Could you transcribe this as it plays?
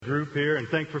Group here, and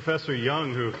thank Professor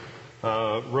Young who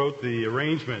wrote the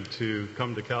arrangement to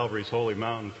come to Calvary's Holy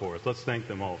Mountain for us. Let's thank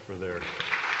them all for their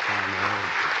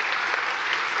time.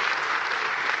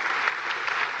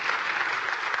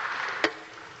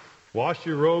 Wash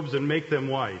your robes and make them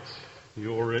white. You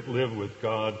will live with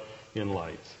God in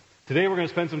light. Today we're going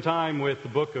to spend some time with the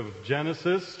book of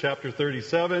Genesis, chapter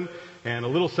 37, and a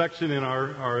little section in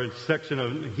our section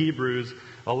of Hebrews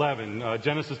 11.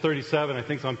 Genesis 37, I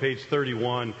think it's on page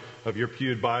 31 of your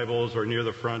pewed Bibles or near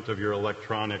the front of your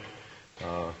electronic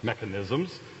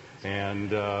mechanisms,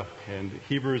 and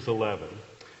Hebrews 11.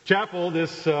 Chapel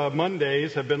this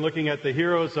Mondays have been looking at the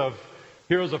heroes of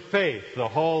faith, the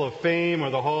Hall of Fame or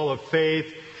the Hall of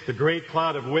Faith, the great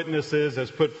cloud of witnesses as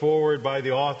put forward by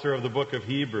the author of the book of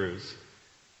Hebrews.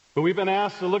 But we've been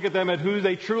asked to look at them at who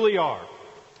they truly are.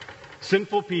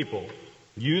 Sinful people,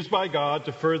 used by God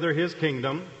to further His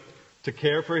kingdom, to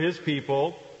care for His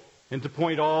people, and to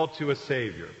point all to a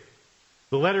Savior.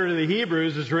 The letter to the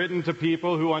Hebrews is written to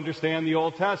people who understand the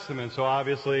Old Testament, so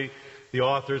obviously the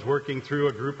author's working through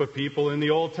a group of people in the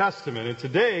Old Testament. And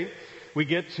today we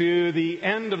get to the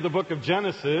end of the book of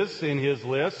Genesis in his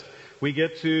list. We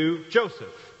get to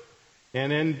Joseph.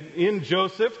 And in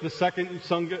Joseph, the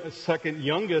second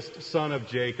youngest son of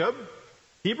Jacob,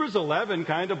 Hebrews 11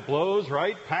 kind of blows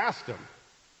right past him.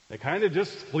 A kind of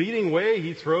just fleeting way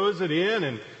he throws it in.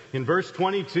 And in verse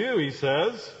 22 he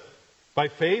says, by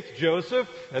faith Joseph,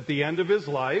 at the end of his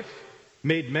life,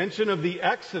 made mention of the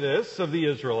exodus of the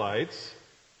Israelites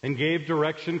and gave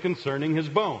direction concerning his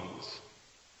bones.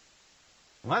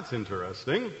 Well, that's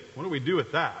interesting. What do we do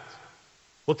with that?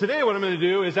 Well, today what I'm going to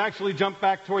do is actually jump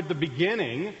back toward the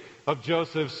beginning of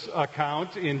Joseph's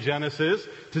account in Genesis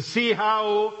to see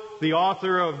how the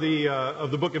author of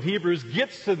the book of Hebrews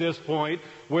gets to this point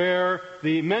where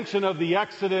the mention of the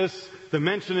Exodus, the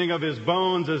mentioning of his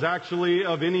bones is actually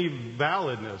of any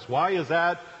validness. Why is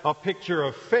that a picture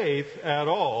of faith at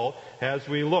all as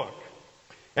we look?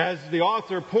 As the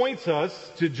author points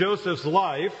us to Joseph's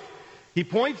life, he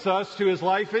points us to his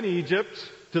life in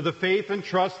Egypt, to the faith and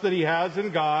trust that he has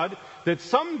in God, that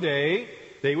someday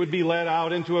they would be led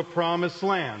out into a promised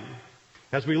land.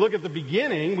 As we look at the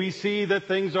beginning, we see that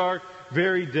things are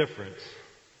very different.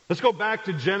 Let's go back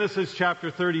to Genesis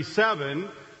chapter 37,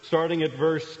 starting at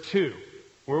verse 2,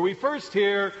 where we first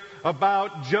hear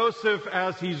about Joseph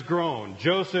as he's grown,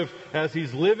 Joseph as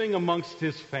he's living amongst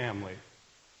his family.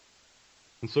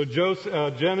 And so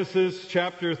Genesis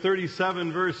chapter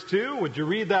 37, verse 2, would you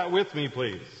read that with me,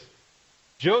 please?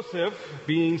 Joseph,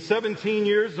 being 17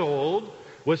 years old,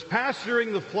 was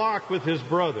pasturing the flock with his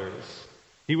brothers.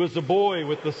 He was a boy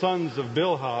with the sons of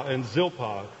Bilhah and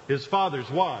Zilpah, his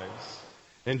father's wives.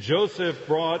 And Joseph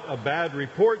brought a bad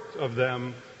report of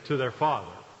them to their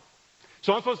father.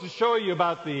 So I'm supposed to show you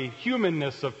about the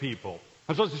humanness of people.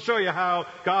 I'm supposed to show you how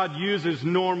God uses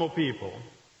normal people.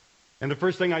 And the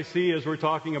first thing I see is we're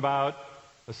talking about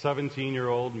a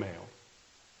 17-year-old male.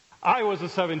 I was a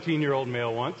 17-year-old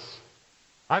male once.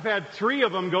 I've had 3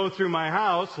 of them go through my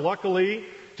house. Luckily,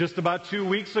 just about 2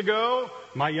 weeks ago,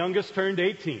 my youngest turned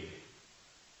 18.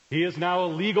 He is now a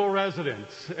legal resident.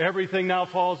 Everything now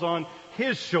falls on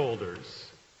his shoulders.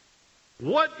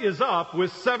 What is up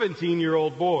with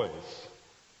 17-year-old boys?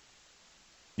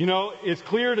 You know, it's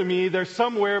clear to me they're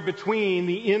somewhere between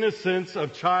the innocence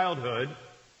of childhood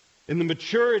and the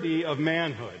maturity of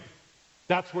manhood.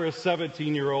 That's where a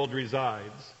 17-year-old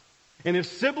resides. And if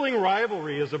sibling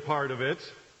rivalry is a part of it,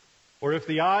 or if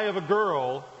the eye of a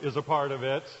girl is a part of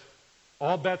it,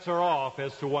 all bets are off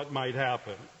as to what might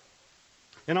happen.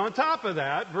 And on top of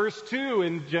that, verse 2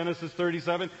 in Genesis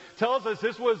 37 tells us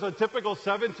this was a typical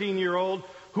 17-year-old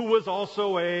who was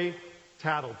also a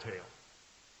tattletale.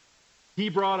 He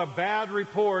brought a bad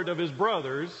report of his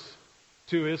brothers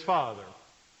to his father.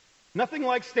 Nothing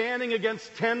like standing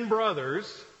against 10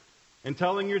 brothers and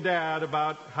telling your dad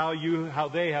about how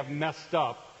they have messed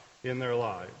up in their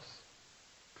lives.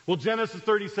 Well, Genesis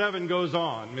 37 goes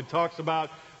on. It talks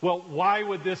about, well, why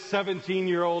would this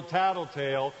 17-year-old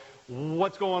tattletale,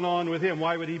 what's going on with him?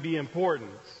 Why would he be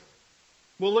important?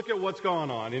 Well, look at what's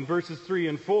going on. In verses 3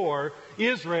 and 4,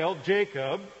 Israel,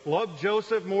 Jacob, loved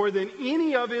Joseph more than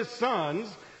any of his sons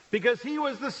because he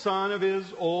was the son of his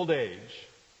old age.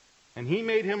 And he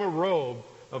made him a robe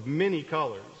of many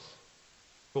colors.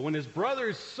 But when his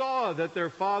brothers saw that their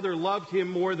father loved him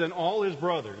more than all his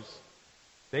brothers,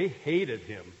 they hated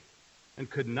him and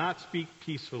could not speak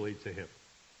peacefully to him.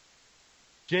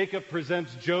 Jacob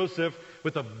presents Joseph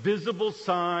with a visible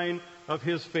sign of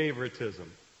his favoritism.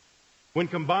 When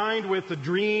combined with the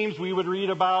dreams we would read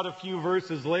about a few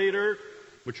verses later,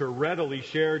 which are readily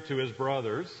shared to his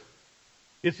brothers,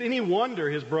 It's any wonder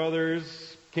his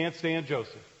brothers can't stand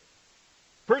Joseph.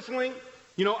 Personally,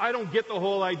 I don't get the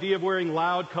whole idea of wearing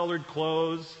loud colored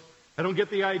clothes. I don't get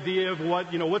the idea of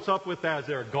what's up with that. Is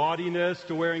there a gaudiness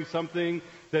to wearing something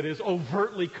that is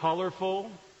overtly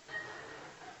colorful?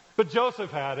 But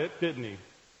Joseph had it, didn't he?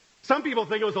 Some people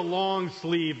think it was a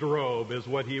long-sleeved robe is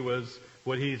what he was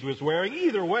wearing.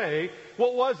 Either way,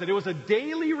 what was it? It was a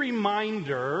daily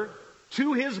reminder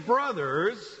to his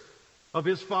brothers of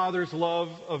his father's love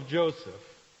of Joseph.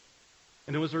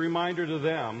 And it was a reminder to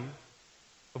them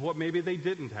of what maybe they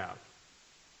didn't have.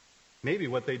 Maybe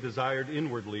what they desired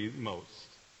inwardly most.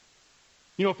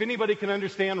 If anybody can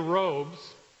understand robes,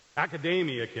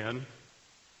 academia can.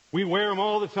 We wear them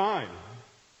all the time.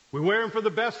 We wear them for the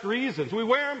best reasons. We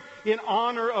wear them in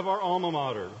honor of our alma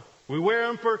mater. We wear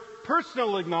them for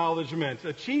personal acknowledgement,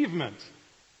 achievement.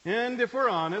 And if we're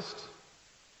honest,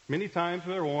 many times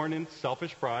they're worn in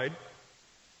selfish pride.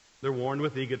 They're worn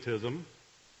with egotism.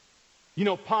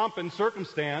 Pomp and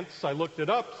circumstance, I looked it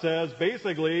up, says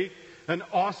basically an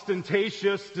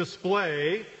ostentatious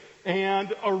display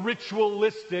and a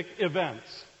ritualistic event.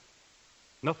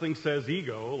 Nothing says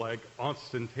ego like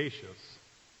ostentatious.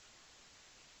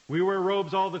 We wear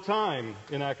robes all the time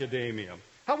in academia.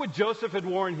 How would Joseph have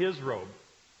worn his robe?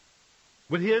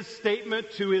 Would his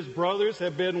statement to his brothers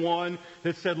have been one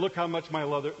that said, look how much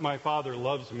my father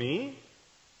loves me?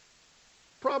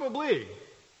 Probably.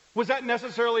 Was that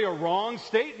necessarily a wrong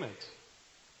statement?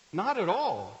 Not at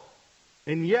all.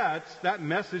 And yet, that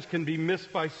message can be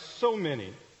missed by so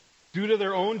many. Due to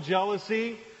their own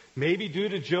jealousy, maybe due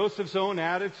to Joseph's own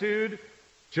attitude,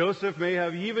 Joseph may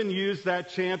have even used that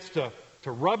chance to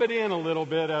rub it in a little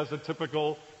bit as a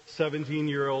typical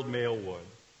 17-year-old male would.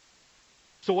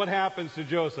 So what happens to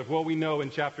Joseph? Well, we know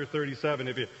in chapter 37,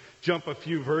 if you jump a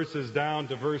few verses down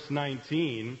to verse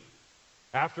 19,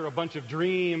 after a bunch of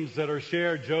dreams that are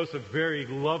shared, Joseph very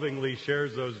lovingly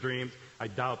shares those dreams. I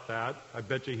doubt that. I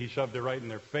bet you he shoved it right in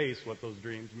their face what those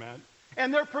dreams meant.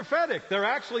 And they're prophetic. They're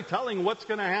actually telling what's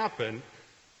going to happen.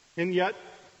 And yet,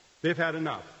 they've had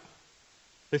enough.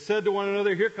 They said to one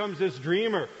another, here comes this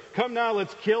dreamer. Come now,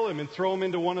 let's kill him and throw him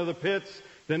into one of the pits.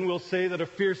 Then we'll say that a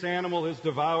fierce animal has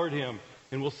devoured him.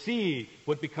 And we'll see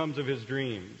what becomes of his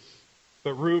dreams.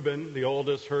 But Reuben, the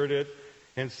oldest, heard it.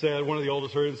 And said, one of the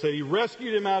oldest heard it and said, he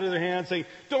rescued him out of their hands, saying,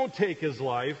 don't take his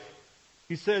life.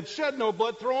 He said, shed no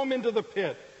blood, throw him into the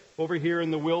pit over here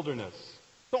in the wilderness.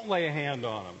 Don't lay a hand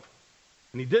on him.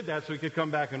 And he did that so he could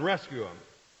come back and rescue him.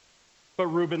 But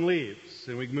Reuben leaves,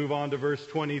 and we move on to verse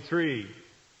 23.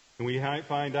 And we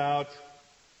find out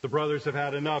the brothers have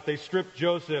had enough. They stripped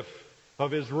Joseph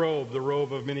of his robe, the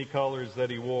robe of many colors that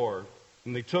he wore.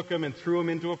 And they took him and threw him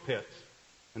into a pit.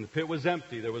 And the pit was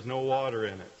empty. There was no water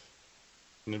in it.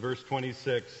 And in verse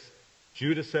 26,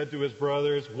 Judah said to his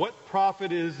brothers, what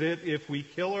profit is it if we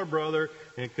kill our brother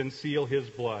and conceal his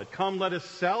blood? Come, let us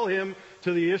sell him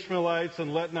to the Ishmaelites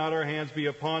and let not our hands be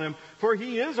upon him. For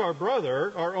he is our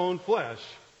brother, our own flesh.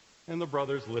 And the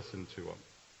brothers listened to him.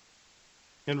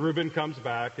 And Reuben comes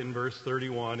back in verse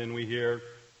 31 and we hear,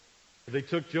 they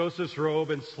took Joseph's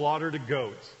robe and slaughtered a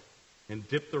goat and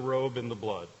dipped the robe in the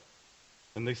blood.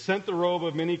 And they sent the robe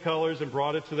of many colors and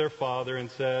brought it to their father and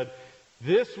said,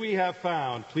 this we have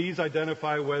found. Please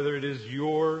identify whether it is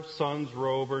your son's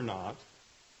robe or not.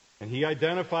 And he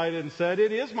identified it and said,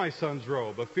 it is my son's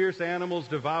robe. A fierce animal's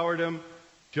devoured him.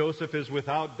 Joseph is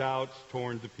without doubt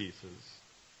torn to pieces.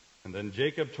 And then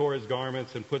Jacob tore his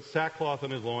garments and put sackcloth on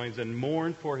his loins and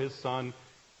mourned for his son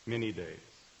many days.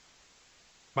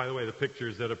 By the way, the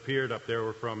pictures that appeared up there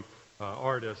were from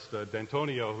artist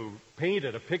D'Antonio, who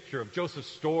painted a picture of Joseph's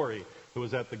story, who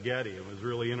was at the Getty. It was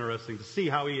really interesting to see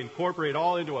how he incorporated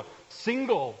all into a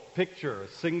single picture, a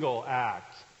single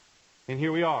act. And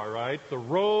here we are, right? The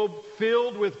robe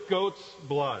filled with goat's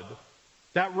blood.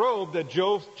 That robe that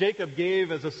Jacob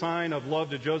gave as a sign of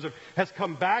love to Joseph has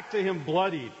come back to him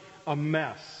bloodied, a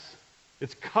mess.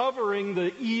 It's covering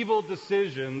the evil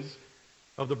decisions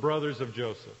of the brothers of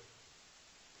Joseph.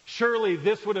 Surely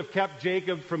this would have kept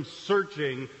Jacob from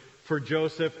searching for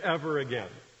Joseph ever again.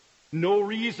 No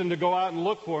reason to go out and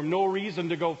look for him. No reason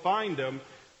to go find him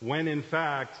when, in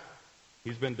fact,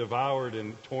 he's been devoured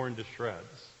and torn to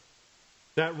shreds.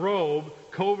 That robe,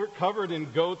 covered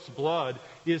in goat's blood,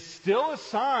 is still a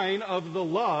sign of the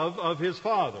love of his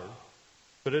father.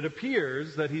 But it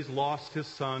appears that he's lost his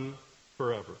son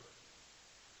forever.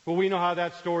 Well, we know how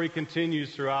that story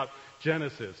continues throughout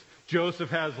Genesis. Joseph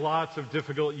has lots of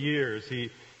difficult years. He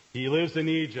lives in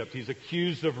Egypt. He's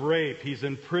accused of rape. He's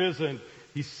in prison.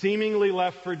 He's seemingly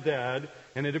left for dead,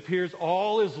 and it appears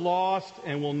all is lost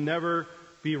and will never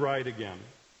be right again.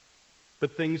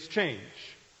 But things change.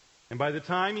 And by the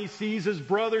time he sees his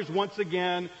brothers once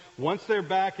again, once they're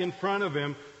back in front of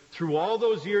him, through all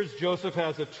those years, Joseph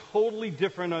has a totally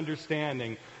different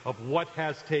understanding of what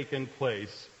has taken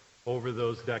place over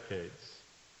those decades.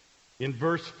 In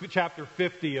chapter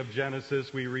 50 of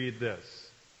Genesis, we read this.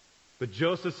 But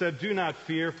Joseph said, "Do not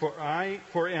fear,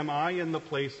 for am I in the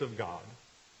place of God?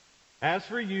 As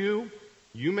for you,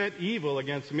 you meant evil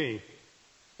against me,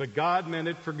 but God meant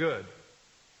it for good,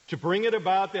 to bring it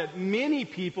about that many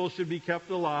people should be kept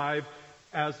alive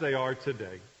as they are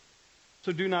today.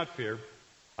 So do not fear.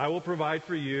 I will provide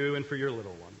for you and for your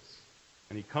little ones."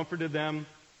 And he comforted them,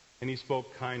 and he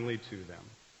spoke kindly to them.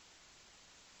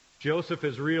 Joseph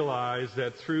has realized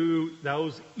that through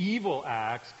those evil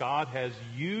acts, God has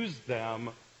used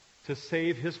them to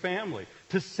save his family,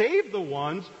 to save the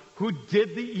ones who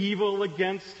did the evil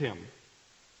against him.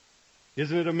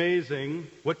 Isn't it amazing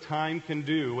what time can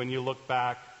do when you look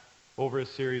back over a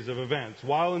series of events?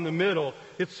 While in the middle,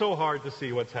 it's so hard to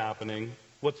see what's happening,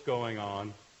 what's going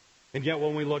on. And yet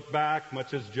when we look back,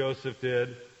 much as Joseph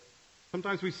did,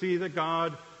 sometimes we see that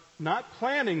God not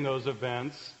planning those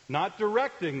events, not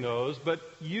directing those, but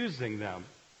using them,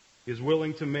 is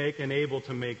willing to make and able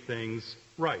to make things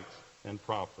right and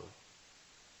proper.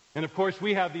 And of course,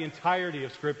 we have the entirety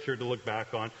of Scripture to look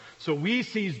back on, so we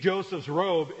see Joseph's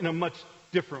robe in a much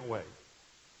different way.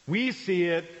 We see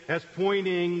it as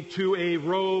pointing to a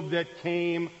robe that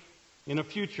came in a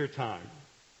future time.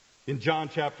 In John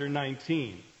chapter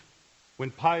 19,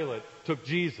 when Pilate took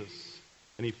Jesus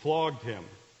and he flogged him,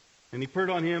 and he put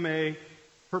on him a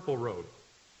purple robe.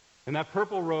 And that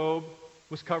purple robe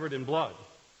was covered in blood.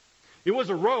 It was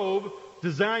a robe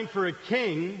designed for a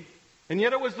king, and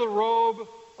yet it was the robe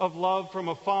of love from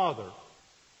a father.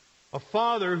 A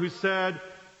father who said,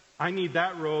 "I need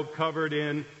that robe covered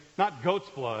in not goat's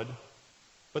blood,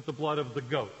 but the blood of the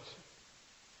goat,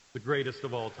 the greatest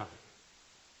of all time."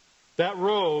 That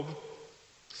robe,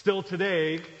 still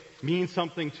today, means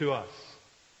something to us.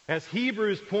 As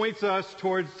Hebrews points us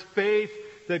towards faith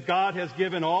that God has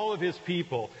given all of his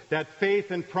people, that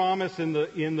faith and promise in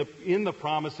the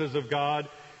promises of God,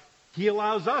 he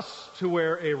allows us to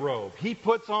wear a robe. He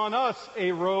puts on us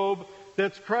a robe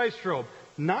that's Christ's robe.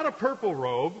 Not a purple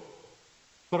robe,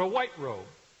 but a white robe.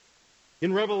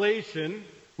 In Revelation,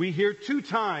 we hear 2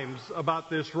 times about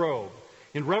this robe.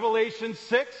 In Revelation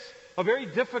 6, a very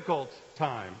difficult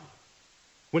time.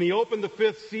 When he opened the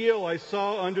 5th seal, I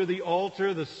saw under the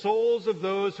altar the souls of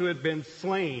those who had been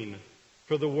slain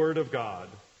for the word of God.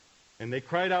 And they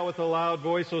cried out with a loud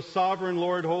voice, "O sovereign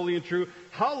Lord, holy and true,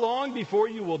 how long before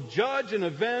you will judge and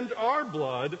avenge our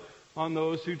blood on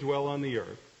those who dwell on the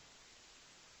earth?"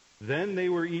 Then they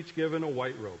were each given a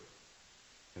white robe,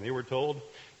 and they were told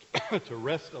to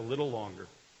rest a little longer.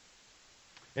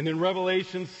 And in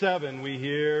Revelation 7, we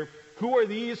hear, "Who are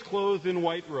these clothed in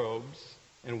white robes?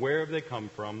 And where have they come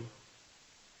from?"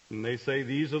 And they say,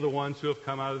 "These are the ones who have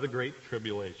come out of the great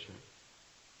tribulation."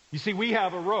 You see, we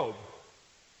have a robe.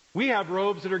 We have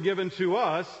robes that are given to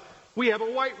us. We have a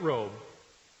white robe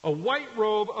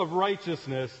of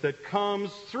righteousness that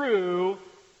comes through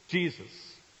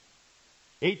Jesus.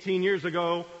 18 years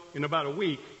ago, in about a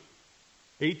week,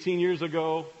 18 years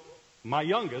ago, my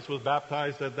youngest was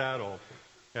baptized at that altar,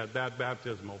 at that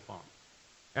baptismal font.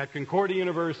 At Concordia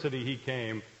University, he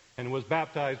came and was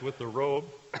baptized with the robe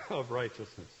of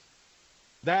righteousness.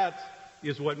 That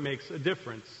is what makes a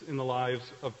difference in the lives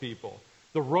of people.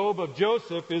 The robe of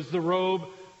Joseph is the robe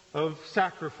of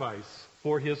sacrifice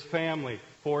for his family,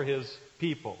 for his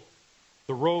people.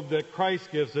 The robe that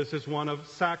Christ gives us is one of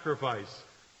sacrifice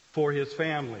for his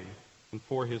family and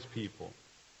for his people.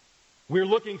 We're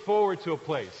looking forward to a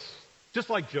place, just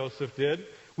like Joseph did.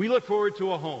 We look forward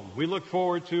to a home. We look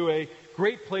forward to a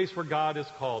great place where God has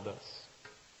called us.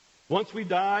 Once we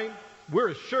die, we're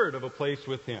assured of a place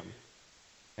with him.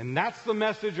 And that's the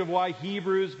message of why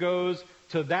Hebrews goes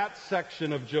to that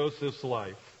section of Joseph's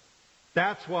life.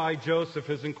 That's why Joseph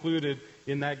is included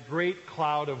in that great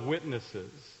cloud of witnesses.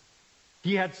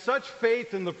 He had such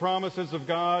faith in the promises of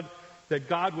God that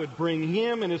God would bring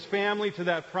him and his family to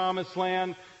that promised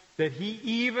land that he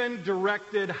even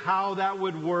directed how that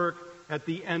would work at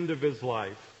the end of his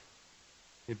life.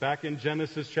 Back in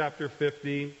Genesis chapter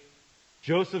 50,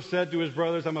 Joseph said to his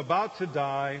brothers, "I'm about to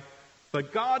die,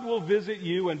 but God will visit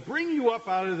you and bring you up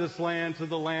out of this land to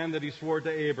the land that he swore to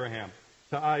Abraham,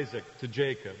 to Isaac, to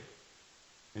Jacob."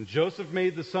 And Joseph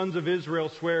made the sons of Israel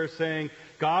swear, saying,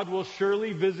 "God will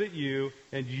surely visit you,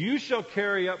 and you shall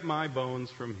carry up my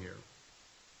bones from here."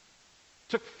 It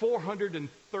took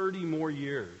 430 more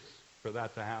years for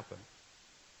that to happen.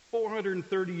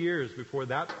 430 years before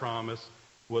that promise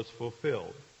was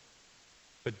fulfilled.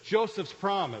 But Joseph's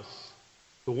promise,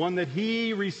 the one that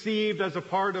he received as a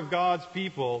part of God's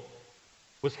people,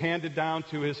 was handed down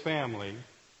to his family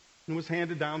and was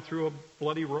handed down through a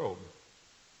bloody robe.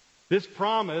 This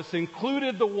promise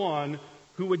included the one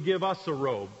who would give us a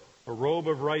robe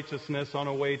of righteousness on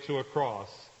a way to a cross,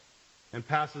 and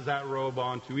passes that robe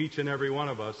on to each and every one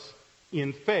of us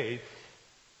in faith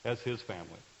as his family.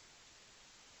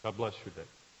 God bless your day.